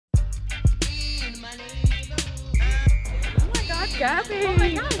Gabby. Oh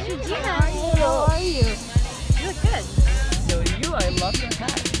my gosh, Regina. How are you? You look good. So you, I love your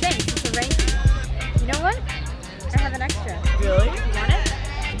hat. Thanks, it's a rain. You know what? I have an extra. Really? You want it?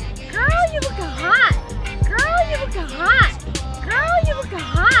 Girl, you look hot. Girl, you look hot. Girl, you look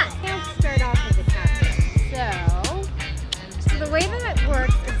hot. Let's start off with the captain. So the way that it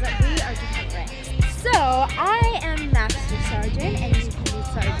works is that we are different ranks. So I am Master Sergeant, and you can be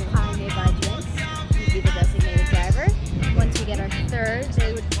Sergeant. I may buy drinks. You'd be the designated driver. Once we get our third,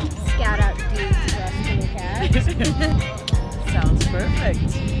 they would scout out dudes for us to look at. Sounds perfect.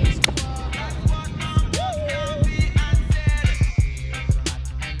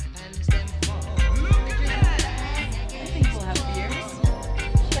 I think we'll have beers.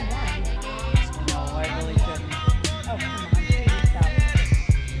 Should one. No, I really shouldn't. Oh, come on. Treat yourself.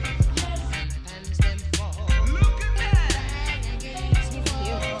 He's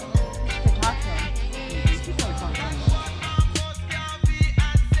cute. You should talk to him. She's probably talking to me.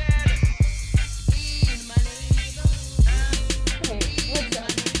 Okay, what's up?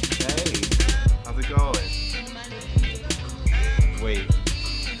 Hey, how's it going? Wait,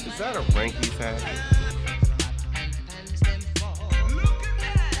 is that a Frankie's hat?